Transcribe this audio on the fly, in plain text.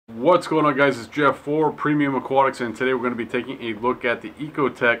What's going on, guys? It's Jeff for Premium Aquatics, and today we're going to be taking a look at the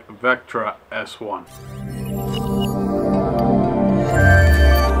EcoTech Vectra S1.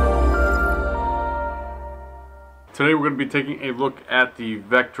 Today we're going to be taking a look at the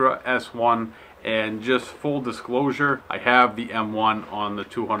Vectra S1, and just full disclosure, I have the M1 on the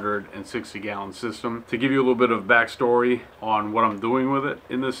 260-gallon system. To give you a little bit of backstory on what I'm doing with it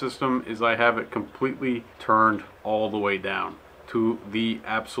in this system is I have it completely turned all the way down to the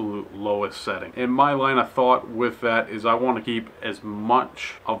absolute lowest setting. And my line of thought with that is I want to keep as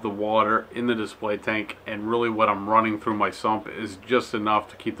much of the water in the display tank, and really what I'm running through my sump is just enough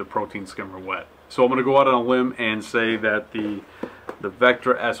to keep the protein skimmer wet. So I'm going to go out on a limb and say that the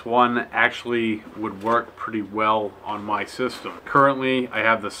Vectra S1 actually would work pretty well on my system. Currently I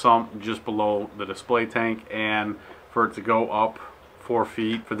have the sump just below the display tank, and for it to go up 4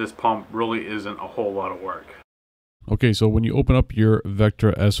 feet for this pump really isn't a whole lot of work. Okay, so when you open up your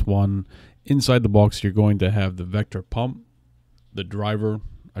Vectra S1, inside the box you're going to have the Vectra pump, the driver,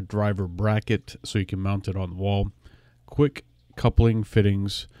 a driver bracket so you can mount it on the wall, quick coupling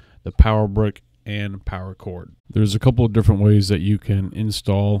fittings, the power brick, and power cord. There's a couple of different ways that you can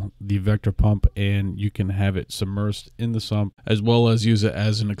install the Vectra pump, and you can have it submersed in the sump as well as use it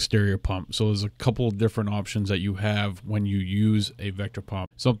as an exterior pump. So there's a couple of different options that you have when you use a Vectra pump.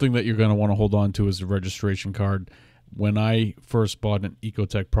 Something that you're going to want to hold on to is the registration card. When I first bought an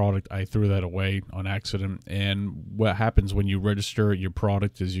EcoTech product, I threw that away on accident, and what happens when you register your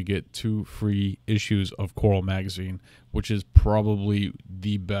product is you get 2 free issues of Coral magazine, which is probably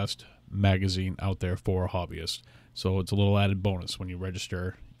the best magazine out there for a hobbyist. So it's a little added bonus when you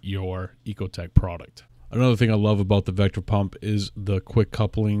register your EcoTech product. Another thing I love about the Vectra pump is the quick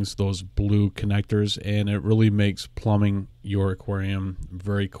couplings, those blue connectors, and it really makes plumbing your aquarium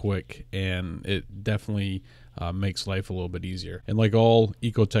very quick, and it definitely makes life a little bit easier. And like all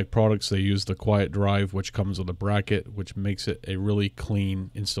EcoTech products, they use the quiet drive, which comes with a bracket, which makes it a really clean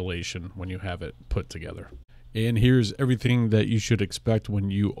installation when you have it put together. And here's everything that you should expect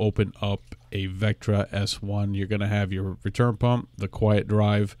when you open up a Vectra S1. You're going to have your return pump, the quiet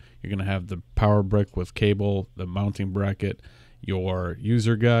drive, you're going to have the power brick with cable, the mounting bracket, your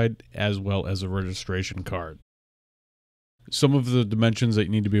user guide, as well as a registration card. Some of the dimensions that you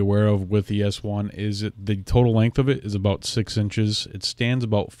need to be aware of with the S1 is that the total length of it is about 6 inches. It stands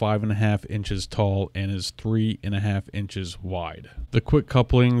about 5.5 inches tall and is 3.5 inches wide. The quick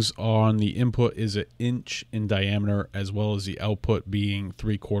couplings on the input is 1 inch in diameter, as well as the output being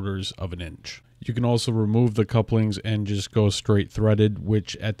 3/4 of an inch. You can also remove the couplings and just go straight threaded,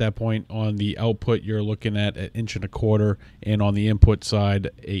 which at that point on the output you're looking at 1.25 inches, and on the input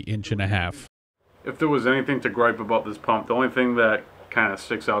side 1.5 inches. If there was anything to gripe about this pump, the only thing that kind of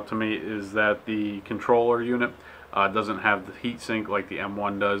sticks out to me is that the controller unit doesn't have the heat sink like the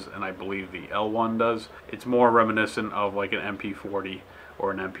M1 does, and I believe the L1 does. It's more reminiscent of like an MP40 or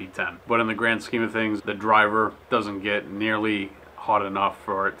an MP10. But in the grand scheme of things, the driver doesn't get nearly hot enough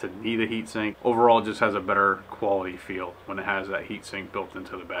for it to need a heat sink. Overall, it just has a better quality feel when it has that heat sink built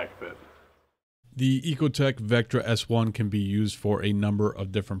into the back of it. The EcoTech Vectra S1 can be used for a number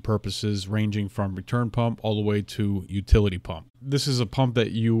of different purposes, ranging from return pump all the way to utility pump. This is a pump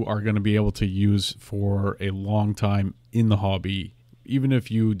that you are going to be able to use for a long time in the hobby. Even if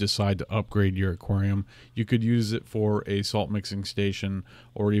you decide to upgrade your aquarium, you could use it for a salt mixing station,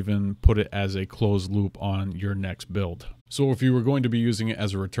 or even put it as a closed loop on your next build. So if you were going to be using it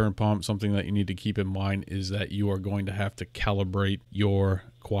as a return pump, something that you need to keep in mind is that you are going to have to calibrate your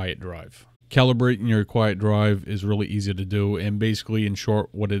quiet drive. Calibrating your quiet drive is really easy to do, and basically, in short,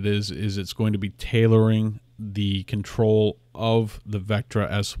 what it is it's going to be tailoring the control of the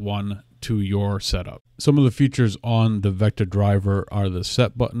Vectra S1 to your setup. Some of the features on the Vectra driver are the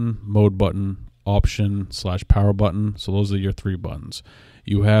set button, mode button, option / power button. So those are your 3 buttons.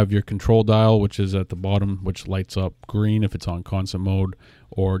 You have your control dial, which is at the bottom, which lights up green if it's on constant mode,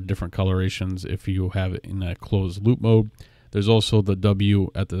 or different colorations if you have it in a closed loop mode. There's also the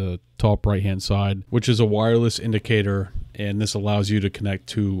W at the top right hand side, which is a wireless indicator, and this allows you to connect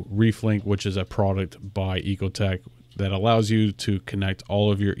to ReefLink, which is a product by EcoTech that allows you to connect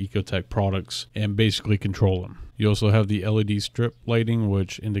all of your EcoTech products and basically control them. You also have the LED strip lighting,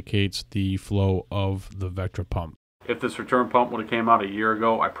 which indicates the flow of the Vectra pump. If this return pump would have came out a year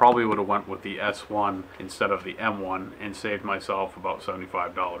ago, I probably would have went with the S1 instead of the M1 and saved myself about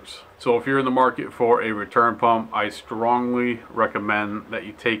 $75. So if you're in the market for a return pump, I strongly recommend that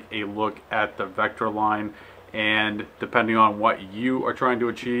you take a look at the Vectra line and depending on what you are trying to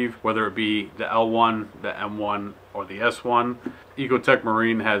achieve, whether it be the L1, the M1, or the S1, EcoTech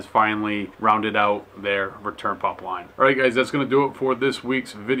Marine has finally rounded out their return pump line. Alright guys, that's going to do it for this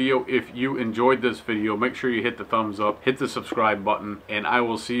week's video. If you enjoyed this video, make sure you hit the thumbs up, hit the subscribe button, and I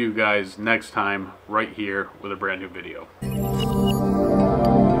will see you guys next time right here with a brand new video.